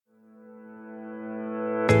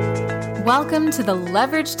Welcome to the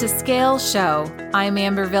Leverage to Scale show. I'm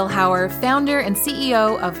Amber Vilhauer, founder and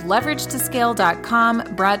CEO of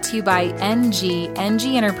LeverageToScale.com, brought to you by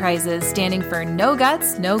NG Enterprises, standing for No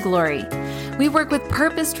Guts, No Glory. We work with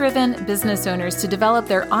purpose-driven business owners to develop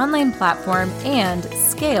their online platform and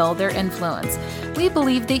scale their influence. We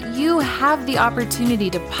believe that you have the opportunity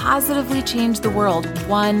to positively change the world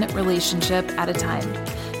one relationship at a time.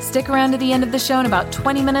 Stick around to the end of the show in about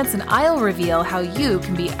 20 minutes and I'll reveal how you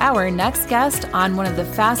can be our next guest on one of the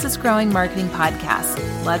fastest growing marketing podcasts.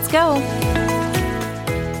 Let's go.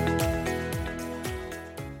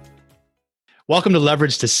 Welcome to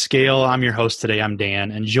Leverage to Scale. I'm your host today. I'm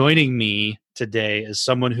Dan. And joining me today is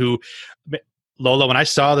someone who, Lola, when I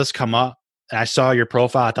saw this come up and I saw your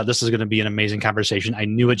profile, I thought this is going to be an amazing conversation. I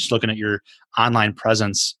knew it just looking at your online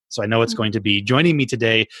presence. So I know it's going to be. Joining me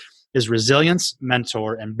today is resilience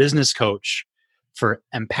mentor and business coach for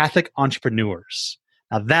empathic entrepreneurs.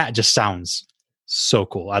 Now that just sounds so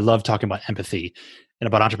cool. I love talking about empathy and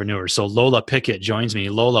about entrepreneurs. So Lola Pickett joins me.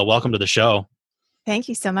 Lola, welcome to the show. Thank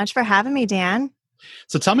you so much for having me, Dan.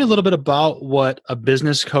 So tell me a little bit about what a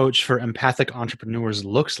business coach for empathic entrepreneurs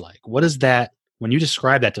looks like. What is that? When you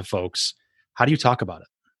describe that to folks, how do you talk about it?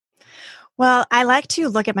 Well, I like to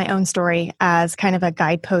look at my own story as kind of a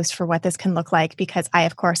guidepost for what this can look like because I,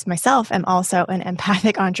 of course, myself am also an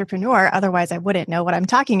empathic entrepreneur. Otherwise, I wouldn't know what I'm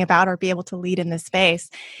talking about or be able to lead in this space.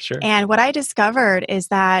 Sure. And what I discovered is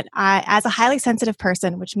that as a highly sensitive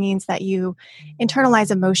person, which means that you internalize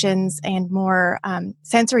emotions and more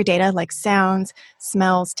sensory data like sounds,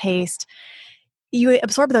 smells, taste, you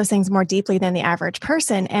absorb those things more deeply than the average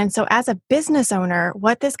person. And so as a business owner,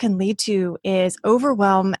 what this can lead to is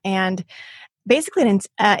overwhelm and basically an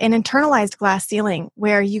internalized glass ceiling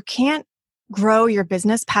where you can't grow your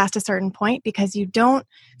business past a certain point because you don't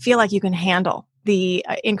feel like you can handle the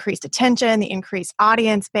increased attention, the increased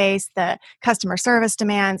audience base, the customer service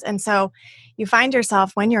demands. And so you find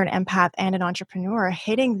yourself when you're an empath and an entrepreneur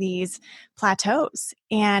hitting these plateaus.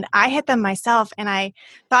 And I hit them myself and I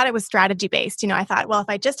thought it was strategy based. I thought, well, if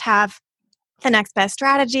I just have the next best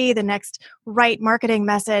strategy, the next right marketing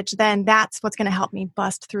message, then that's what's going to help me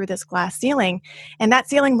bust through this glass ceiling. And that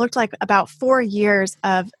ceiling looked like about 4 years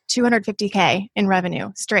of $250K in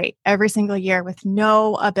revenue straight every single year with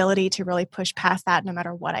no ability to really push past that no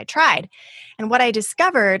matter what I tried. And what I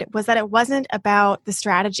discovered was that it wasn't about the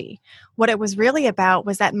strategy. What it was really about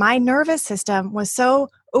was that my nervous system was so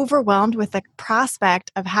overwhelmed with the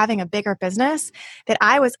prospect of having a bigger business that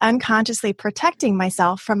I was unconsciously protecting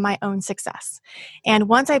myself from my own success. And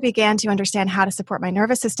once I began to understand how to support my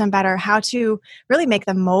nervous system better, how to really make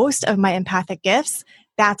the most of my empathic gifts,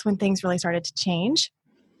 that's when things really started to change.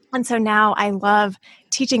 And so now I love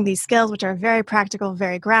teaching these skills, which are very practical,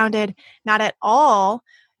 very grounded, not at all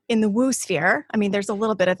in the woo sphere. I mean, there's a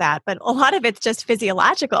little bit of that, but a lot of it's just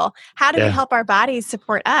physiological. How do we help our bodies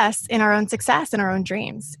support us in our own success and our own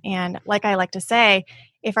dreams? And like I like to say,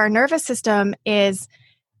 if our nervous system feels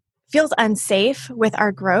unsafe with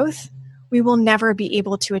our growth, we will never be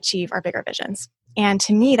able to achieve our bigger visions. And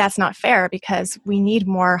to me, that's not fair because we need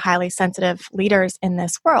more highly sensitive leaders in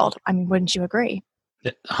this world. I mean, wouldn't you agree?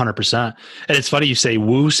 100%. And it's funny you say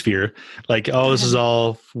woo sphere, like, oh, this is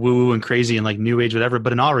all woo and crazy and like new age, whatever.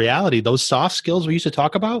 But in all reality, those soft skills we used to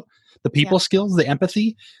talk about, the people skills, the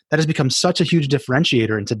empathy, that has become such a huge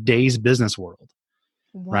differentiator in today's business world.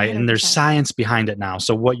 100%. Right. And there's science behind it now.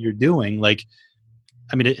 So what you're doing, like,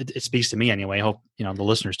 I mean, it speaks to me anyway. I hope, the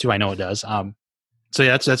listeners too, I know it does. So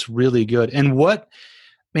yeah, that's really good. And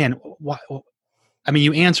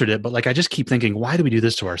you answered it, but like, I just keep thinking, why do we do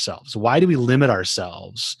this to ourselves? Why do we limit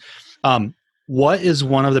ourselves? What is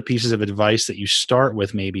one of the pieces of advice that you start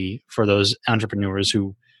with maybe for those entrepreneurs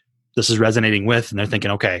who this is resonating with and they're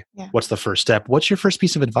thinking, okay, what's the first step? What's your first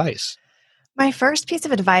piece of advice? My first piece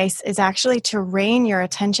of advice is actually to rein your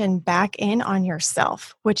attention back in on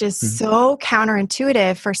yourself, which is so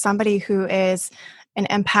counterintuitive for somebody who is an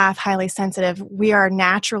empath, highly sensitive. We are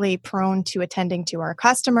naturally prone to attending to our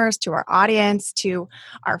customers, to our audience, to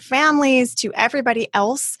our families, to everybody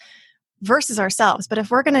else versus ourselves. But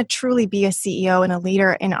if we're going to truly be a CEO and a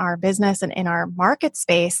leader in our business and in our market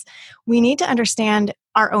space, we need to understand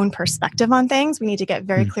our own perspective on things. We need to get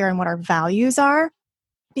very clear on what our values are.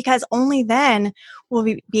 Because only then will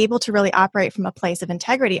we be able to really operate from a place of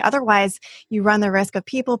integrity. Otherwise, you run the risk of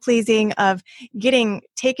people pleasing, of getting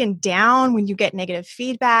taken down when you get negative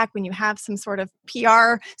feedback, when you have some sort of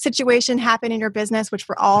PR situation happen in your business, which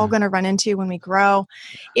we're all going to run into when we grow.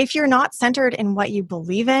 If you're not centered in what you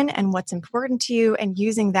believe in and what's important to you and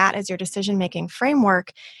using that as your decision-making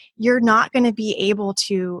framework, you're not going to be able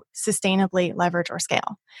to sustainably leverage or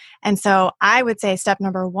scale. And so I would say step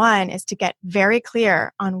number one is to get very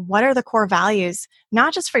clear on what are the core values,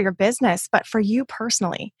 not just for your business, but for you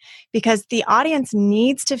personally, because the audience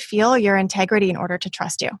needs to feel your integrity in order to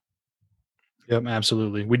trust you. Yep,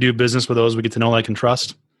 absolutely. We do business with those we get to know, like, and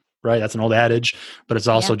trust, right? That's an old adage, but it's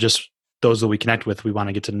also just those that we connect with, we want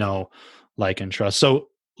to get to know, like, and trust. So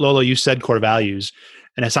Lola, you said core values,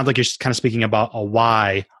 and it sounds like you're kind of speaking about a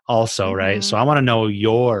why also, right? So I want to know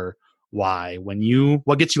your why.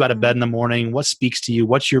 What gets you out of bed in the morning? What speaks to you?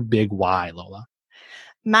 What's your big why, Lola?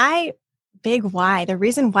 My big why, the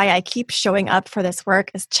reason why I keep showing up for this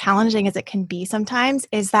work, as challenging as it can be sometimes,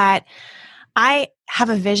 is that I have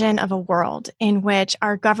a vision of a world in which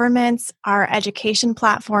our governments, our education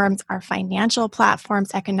platforms, our financial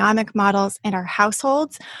platforms, economic models, and our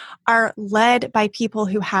households are led by people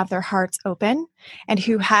who have their hearts open and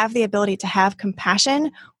who have the ability to have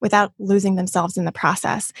compassion without losing themselves in the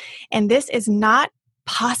process. And this is not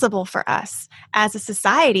possible for us as a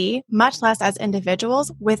society, much less as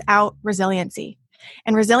individuals, without resiliency.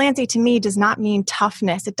 And resiliency to me does not mean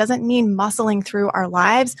toughness. It doesn't mean muscling through our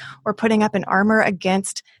lives or putting up an armor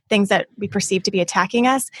against things that we perceive to be attacking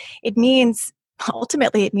us.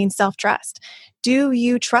 Ultimately, it means self-trust. Do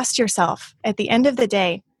you trust yourself at the end of the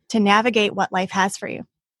day to navigate what life has for you?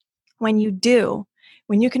 When you do,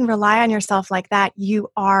 when you can rely on yourself like that,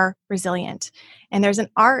 you are resilient. And there's an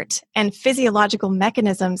art and physiological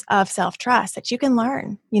mechanisms of self-trust that you can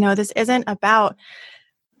learn. This isn't about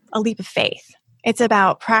a leap of faith. It's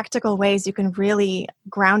about practical ways you can really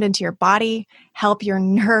ground into your body, help your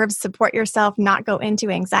nerves, support yourself, not go into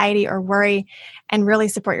anxiety or worry, and really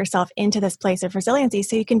support yourself into this place of resiliency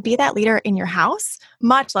so you can be that leader in your house,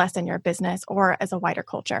 much less in your business or as a wider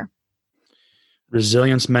culture.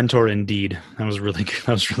 Resilience mentor, indeed. That was really good.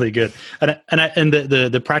 That was really good. And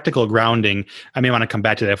the practical grounding, I may want to come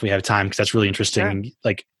back to that if we have time, because that's really interesting. Sure.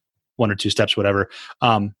 Like 1 or 2 steps, whatever.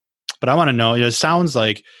 But I want to know, it sounds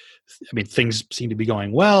like, things seem to be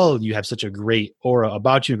going well. You have such a great aura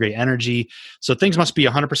about you, great energy. So things must be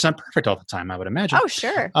 100% perfect all the time, I would imagine. Oh,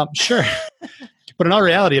 sure. Sure. But in all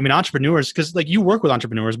reality, entrepreneurs, because you work with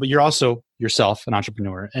entrepreneurs, but you're also yourself an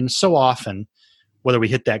entrepreneur. And so often, whether we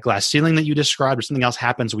hit that glass ceiling that you described or something else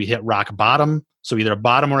happens, we hit rock bottom. So either a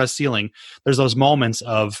bottom or a ceiling. There's those moments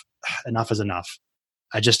of enough is enough.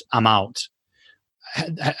 I'm out.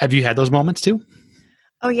 Have you had those moments too?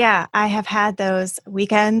 Oh, yeah. I have had those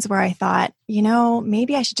weekends where I thought,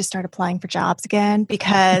 maybe I should just start applying for jobs again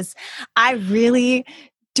because I really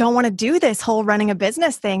don't want to do this whole running a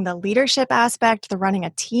business thing, the leadership aspect, the running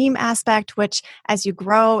a team aspect, which as you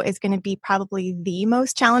grow is going to be probably the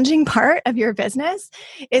most challenging part of your business,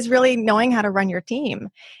 is really knowing how to run your team.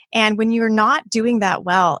 And when you're not doing that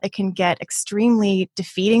well, it can get extremely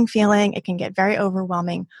defeating feeling. It can get very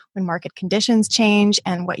overwhelming when market conditions change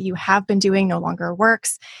and what you have been doing no longer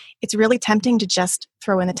works. It's really tempting to just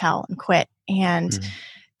throw in the towel and quit. And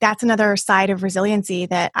that's another side of resiliency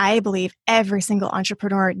that I believe every single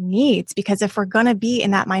entrepreneur needs, because if we're going to be in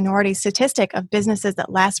that minority statistic of businesses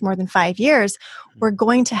that last more than 5 years, we're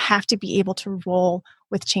going to have to be able to roll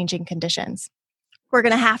with changing conditions. We're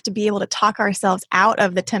going to have to be able to talk ourselves out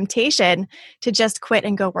of the temptation to just quit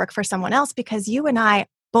and go work for someone else, because you and I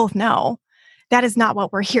both know that is not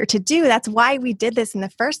what we're here to do. That's why we did this in the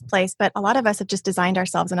first place. But a lot of us have just designed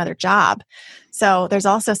ourselves another job. So there's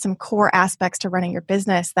also some core aspects to running your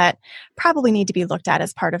business that probably need to be looked at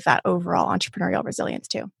as part of that overall entrepreneurial resilience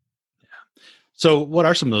too. So what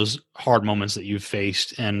are some of those hard moments that you've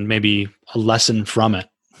faced and maybe a lesson from it?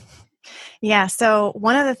 Yeah. So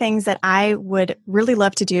one of the things that I would really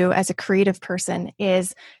love to do as a creative person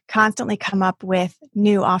is constantly come up with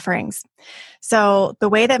new offerings. So the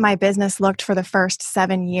way that my business looked for the first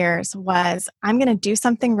 7 years was, I'm going to do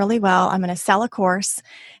something really well. I'm going to sell a course.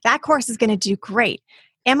 That course is going to do great.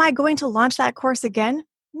 Am I going to launch that course again?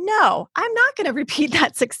 No, I'm not going to repeat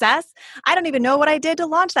that success. I don't even know what I did to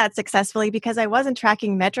launch that successfully because I wasn't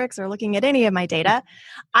tracking metrics or looking at any of my data.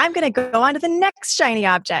 I'm going to go on to the next shiny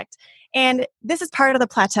object. And this is part of the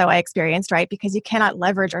plateau I experienced, right? Because you cannot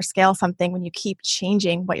leverage or scale something when you keep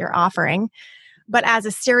changing what you're offering. But as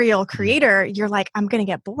a serial creator, you're like, I'm going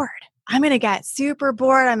to get bored. I'm going to get super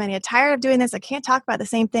bored. I'm going to get tired of doing this. I can't talk about the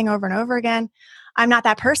same thing over and over again. I'm not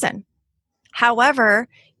that person. However,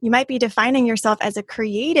 you might be defining yourself as a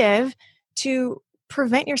creative to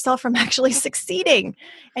prevent yourself from actually succeeding.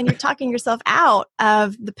 And you're talking yourself out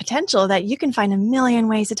of the potential that you can find a million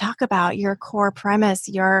ways to talk about your core premise,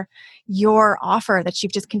 your offer that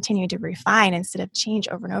you've just continued to refine instead of change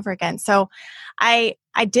over and over again. So I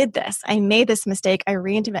did this. I made this mistake. I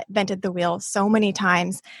reinvented the wheel so many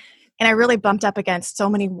times. And I really bumped up against so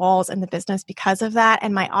many walls in the business because of that.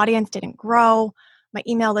 And my audience didn't grow. My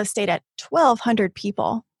email list stayed at 1,200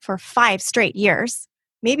 people for 5 straight years.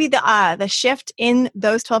 Maybe the shift in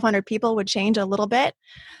those 1,200 people would change a little bit,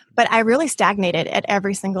 but I really stagnated at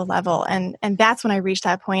every single level. And that's when I reached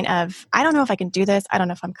that point of, I don't know if I can do this. I don't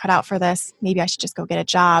know if I'm cut out for this. Maybe I should just go get a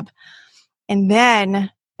job. And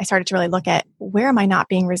then I started to really look at, where am I not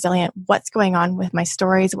being resilient? What's going on with my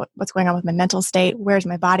stories? What's going on with my mental state? Where's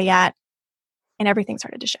my body at? And everything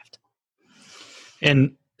started to shift.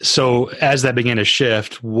 And so as that began to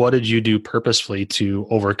shift, what did you do purposefully to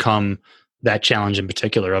overcome that challenge in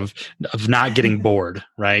particular of not getting bored,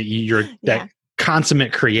 right? You're that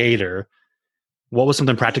consummate creator. What was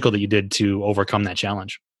something practical that you did to overcome that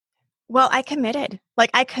challenge? Well, I committed.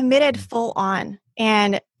 I committed full on.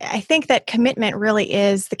 And I think that commitment really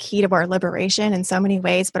is the key to our liberation in so many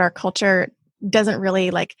ways, but our culture doesn't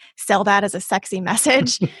really sell that as a sexy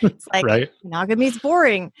message. It's right. Monogamy's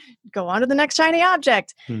boring. Go on to the next shiny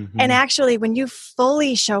object. Mm-hmm. And actually, when you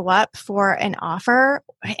fully show up for an offer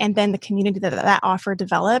and then the community that offer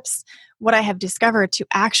develops, what I have discovered to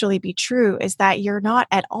actually be true is that you're not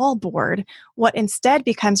at all bored. What instead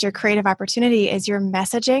becomes your creative opportunity is your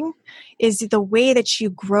messaging, is the way that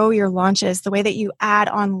you grow your launches, the way that you add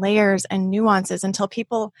on layers and nuances until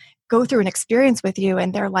people go through an experience with you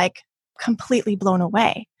and they're completely blown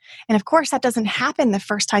away. And of course, that doesn't happen the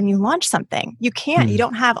first time you launch something. You can't. You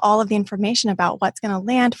don't have all of the information about what's going to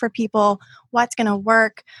land for people, what's going to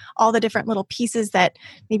work, all the different little pieces that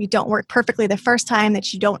maybe don't work perfectly the first time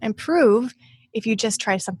that you don't improve if you just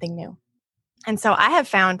try something new. And so I have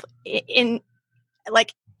found in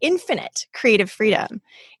infinite creative freedom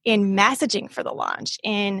in messaging for the launch,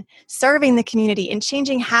 in serving the community, in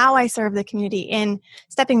changing how I serve the community, in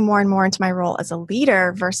stepping more and more into my role as a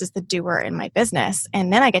leader versus the doer in my business.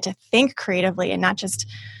 And then I get to think creatively and not just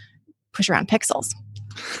push around pixels.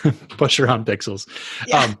 Push around pixels.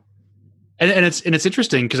 Yeah. And it's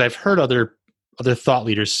interesting because I've heard other thought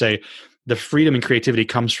leaders say the freedom and creativity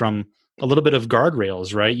comes from a little bit of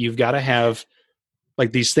guardrails, right? You've got to have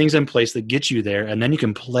these things in place that get you there, and then you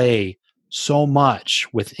can play so much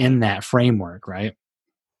within that framework, right?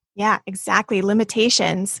 Yeah, exactly.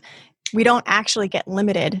 Limitations. We don't actually get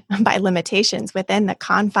limited by limitations within the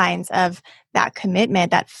confines of that commitment,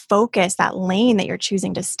 that focus, that lane that you're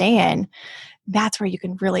choosing to stay in. That's where you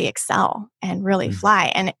can really excel and really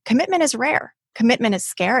fly. And commitment is rare. Commitment is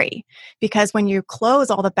scary because when you close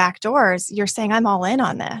all the back doors, you're saying, I'm all in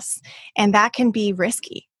on this. And that can be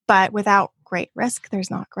risky, but without great risk,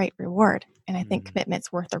 there's not great reward. And I think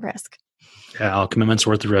commitment's worth the risk. Yeah, commitment's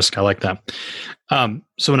worth the risk. I like that.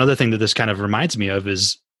 So another thing that this kind of reminds me of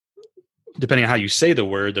is, depending on how you say the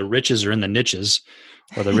word, the riches are in the niches,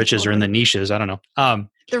 or the riches are in the niches. I don't know.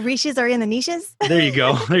 The riches are in the niches. There you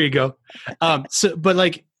go. There you go.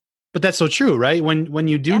 But that's so true, right? When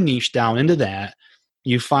you do niche down into that,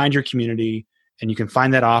 you find your community and you can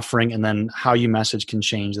find that offering, and then how you message can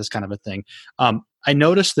change, this kind of a thing. I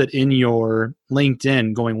noticed that in your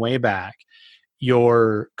LinkedIn, going way back,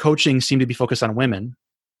 your coaching seemed to be focused on women,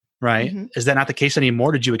 right? Mm-hmm. Is that not the case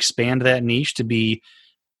anymore? Did you expand that niche to be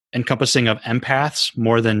encompassing of empaths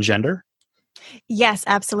more than gender? Yes,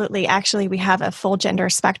 absolutely. Actually, we have a full gender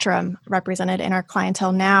spectrum represented in our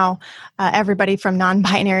clientele now. Everybody from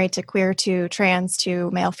non-binary to queer to trans to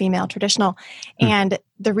male, female, traditional. And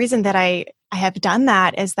the reason that I have done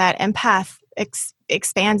that is that empath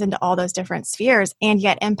expands into all those different spheres, and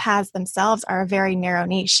yet empaths themselves are a very narrow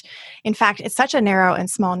niche. In fact, it's such a narrow and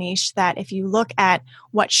small niche that if you look at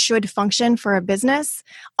what should function for a business,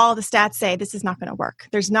 all the stats say this is not going to work.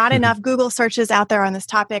 There's not enough Google searches out there on this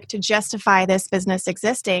topic to justify this business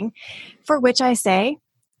existing, for which I say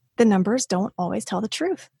the numbers don't always tell the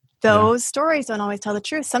truth. Those stories don't always tell the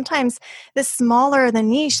truth. Sometimes the smaller the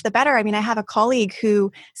niche, the better. I mean, I have a colleague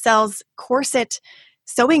who sells corset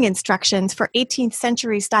sewing instructions for 18th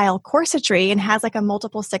century style corsetry and has a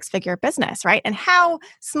multiple 6-figure business, right? And how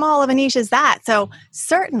small of a niche is that? So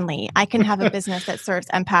certainly I can have a business that serves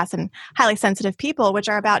empaths and highly sensitive people, which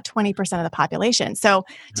are about 20% of the population. So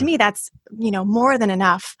to me, that's, more than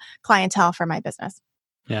enough clientele for my business.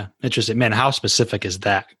 Yeah. Interesting. Man, how specific is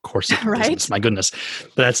that corset right? business? My goodness.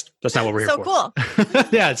 But that's not what we're here for. So cool.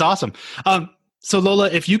 Yeah, it's awesome. So Lola,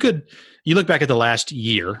 if you look back at the last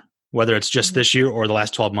year, whether it's just this year or the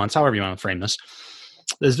last 12 months, however you want to frame this,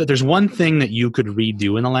 there's one thing that you could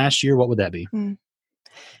redo in the last year, what would that be?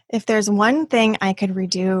 If there's one thing I could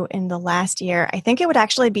redo in the last year, I think it would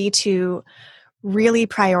actually be to really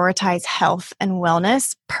prioritize health and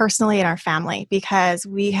wellness personally in our family, because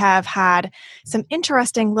we have had some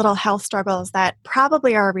interesting little health struggles that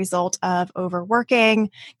probably are a result of overworking,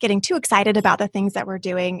 getting too excited about the things that we're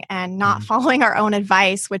doing, and not following our own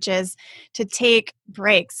advice, which is to take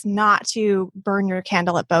breaks, not to burn your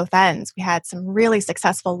candle at both ends. We had some really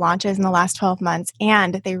successful launches in the last 12 months,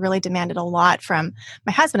 and they really demanded a lot from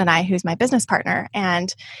my husband and I, who's my business partner.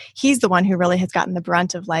 And he's the one who really has gotten the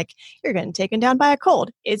brunt of like, you're getting taken down by a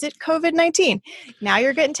cold. Is it COVID-19? Now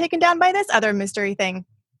you're getting taken down by this other mystery thing.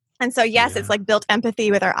 And so, yes, it's like built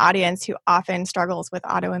empathy with our audience who often struggles with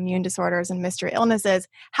autoimmune disorders and mystery illnesses.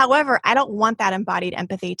 However, I don't want that embodied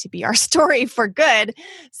empathy to be our story for good.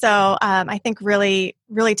 So I think really,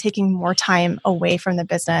 really taking more time away from the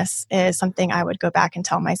business is something I would go back and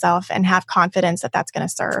tell myself and have confidence that that's going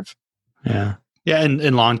to serve. Yeah. Yeah. And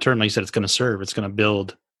in long term, like you said, it's going to serve. It's going to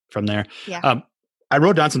build from there. Yeah. I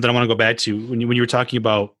wrote down something I want to go back to when you were talking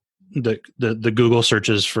about the Google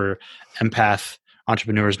searches for empath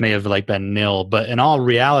entrepreneurs may have like been nil, but in all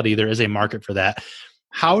reality, there is a market for that.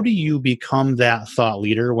 How do you become that thought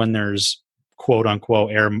leader when there's quote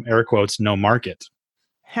unquote air quotes no market?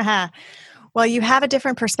 Well, you have a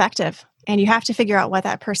different perspective and you have to figure out what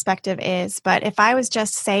that perspective is. But if I was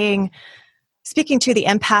just speaking to the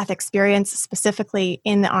empath experience specifically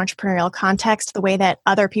in the entrepreneurial context, the way that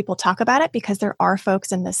other people talk about it, because there are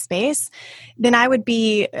folks in this space, then I would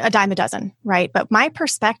be a dime a dozen, right? But my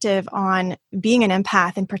perspective on being an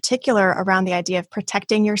empath, in particular around the idea of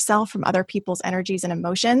protecting yourself from other people's energies and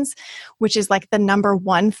emotions, which is like the number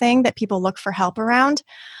one thing that people look for help around,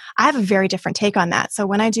 I have a very different take on that. So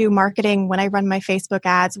when I do marketing, when I run my Facebook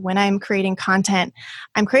ads, when I'm creating content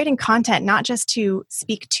not just to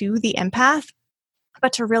speak to the empath,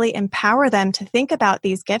 but to really empower them to think about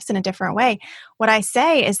these gifts in a different way. What I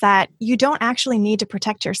say is that you don't actually need to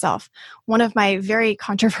protect yourself. One of my very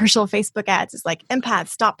controversial Facebook ads is like, empaths,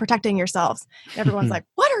 stop protecting yourselves. And everyone's like,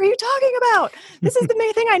 what are you talking about? This is the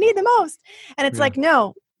main thing I need the most. And it's like,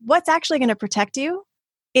 no, what's actually going to protect you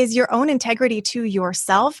is your own integrity to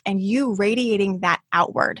yourself and you radiating that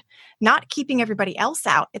outward, not keeping everybody else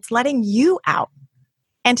out. It's letting you out.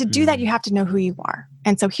 And to do that, you have to know who you are.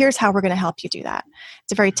 And so here's how we're going to help you do that.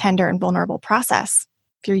 It's a very tender and vulnerable process.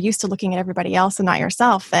 If you're used to looking at everybody else and not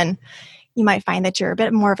yourself, then you might find that you're a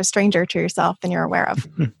bit more of a stranger to yourself than you're aware of.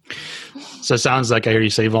 So it sounds like I hear you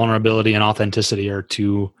say vulnerability and authenticity are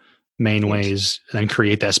two main ways, and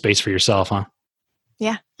create that space for yourself, huh?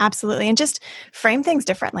 Yeah, absolutely. And just frame things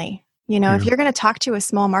differently. You know, if you're going to talk to a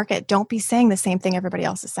small market, don't be saying the same thing everybody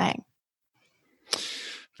else is saying.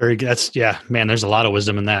 Very good. Man, there's a lot of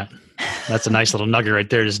wisdom in that. That's a nice little nugget right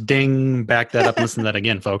there. Just ding, back that up and listen to that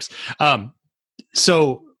again, folks.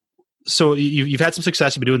 So you've had some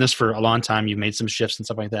success. You've been doing this for a long time. You've made some shifts and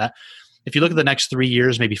stuff like that. If you look at the next 3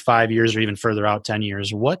 years, maybe 5 years, or even further out, 10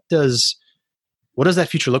 years, what does that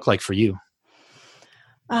future look like for you?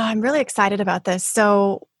 I'm really excited about this.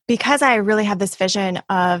 So because I really have this vision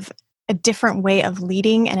of a different way of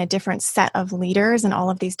leading and a different set of leaders in all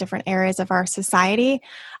of these different areas of our society,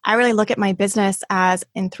 I really look at my business as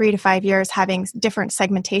in 3 to 5 years having different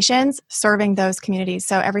segmentations serving those communities.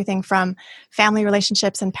 So everything from family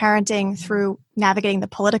relationships and parenting through navigating the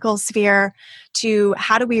political sphere to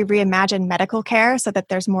how do we reimagine medical care so that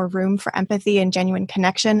there's more room for empathy and genuine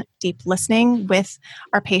connection, deep listening with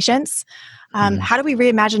our patients. How do we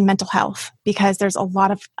reimagine mental health? Because there's a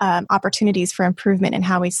lot of opportunities for improvement in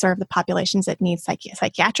how we serve the populations that need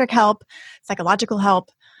psychiatric help, psychological help.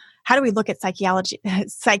 How do we look at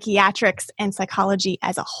psychiatrics and psychology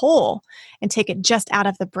as a whole and take it just out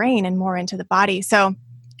of the brain and more into the body? So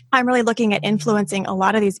I'm really looking at influencing a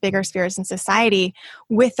lot of these bigger spheres in society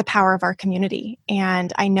with the power of our community.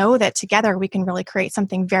 And I know that together we can really create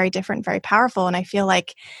something very different, very powerful. And I feel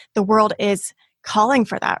like the world is calling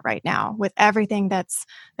for that right now with everything that's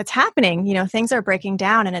happening. You know, things are breaking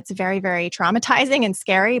down and it's very, very traumatizing and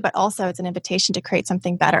scary, but also it's an invitation to create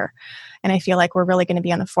something better. And I feel like we're really going to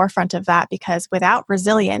be on the forefront of that, because without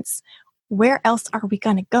resilience, where else are we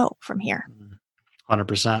going to go from here?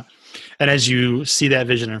 100%. And as you see that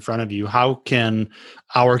vision in front of you, how can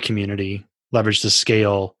our community leverage the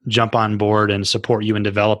scale, jump on board and support you in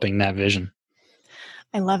developing that vision?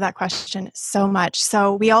 I love that question so much.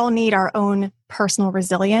 So we all need our own personal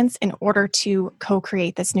resilience in order to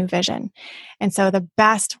co-create this new vision. And so the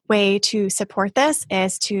best way to support this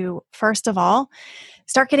is to, first of all,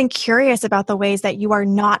 start getting curious about the ways that you are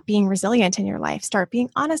not being resilient in your life. Start being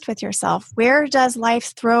honest with yourself. Where does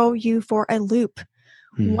life throw you for a loop?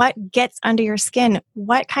 What gets under your skin?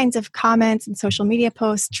 What kinds of comments and social media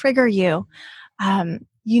posts trigger you?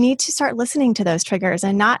 You need to start listening to those triggers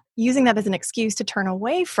and not using them as an excuse to turn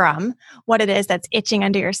away from what it is that's itching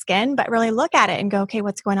under your skin, but really look at it and go, okay,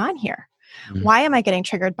 what's going on here? Why am I getting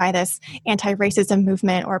triggered by this anti-racism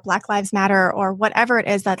movement or Black Lives Matter or whatever it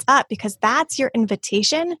is that's up? Because that's your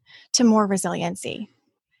invitation to more resiliency.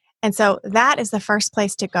 And so that is the first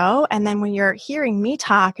place to go. And then when you're hearing me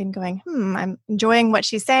talk and going, I'm enjoying what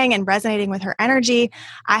she's saying and resonating with her energy,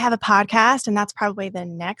 I have a podcast, and that's probably the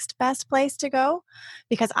next best place to go,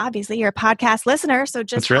 because obviously you're a podcast listener. So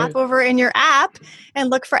just hop over in your app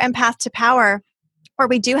and look for Empath to Power, where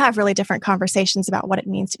we do have really different conversations about what it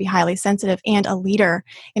means to be highly sensitive and a leader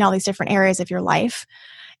in all these different areas of your life.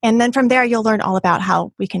 And then from there, you'll learn all about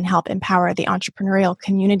how we can help empower the entrepreneurial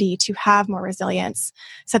community to have more resilience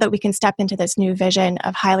so that we can step into this new vision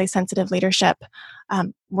of highly sensitive leadership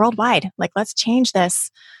worldwide. Like, let's change this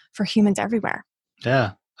for humans everywhere.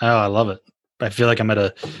 Yeah. Oh, I love it. I feel like I'm at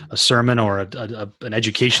a sermon or an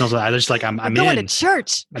educational. I just like, I'm going in to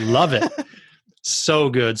church. I love it. So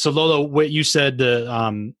good. So Lola, what you said,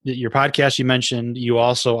 your podcast you mentioned, you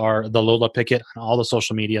also are the Lola Pickett on all the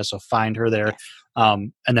social media. So find her there.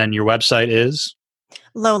 And then your website is?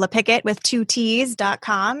 Lola Pickett with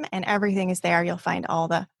 2Ts.com, and everything is there. You'll find all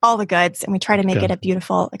the goods, and we try to make it a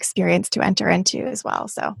beautiful experience to enter into as well.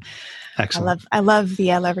 So excellent. I love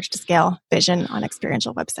the Leverage to Scale vision on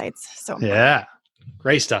experiential websites. So yeah.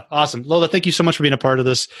 Great stuff. Awesome. Lola, thank you so much for being a part of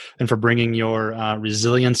this and for bringing your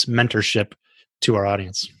resilience mentorship to our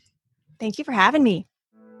audience. Thank you for having me.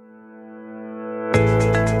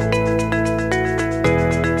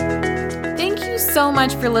 Thank you so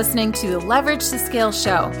much for listening to the Leverage to Scale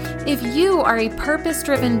show. If you are a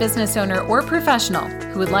purpose-driven business owner or professional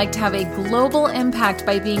who would like to have a global impact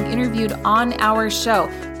by being interviewed on our show,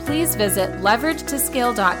 please visit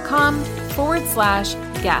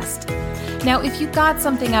leverage2scale.com/guest. Now, if you got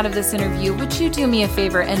something out of this interview, would you do me a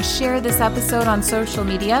favor and share this episode on social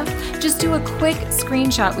media? Just do a quick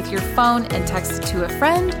screenshot with your phone and text it to a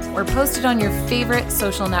friend or post it on your favorite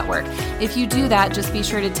social network. If you do that, just be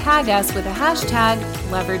sure to tag us with the hashtag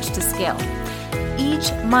 #LeverageToScale.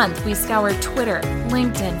 Each month, we scour Twitter,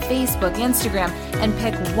 LinkedIn, Facebook, Instagram, and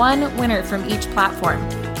pick one winner from each platform.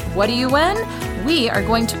 What do you win? We are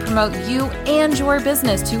going to promote you and your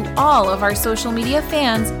business to all of our social media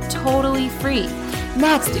fans totally free.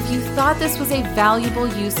 Next, if you thought this was a valuable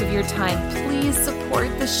use of your time, please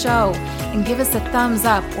support the show and give us a thumbs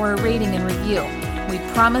up or a rating and review. We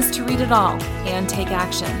promise to read it all and take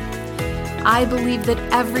action. I believe that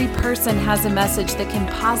every person has a message that can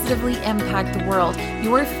positively impact the world.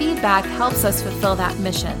 Your feedback helps us fulfill that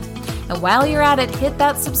mission. And while you're at it, hit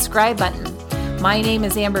that subscribe button. My name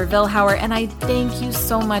is Amber Vilhauer, and I thank you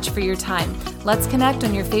so much for your time. Let's connect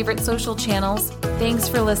on your favorite social channels. Thanks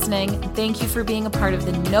for listening. Thank you for being a part of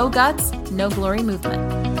the No Guts, No Glory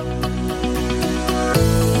movement.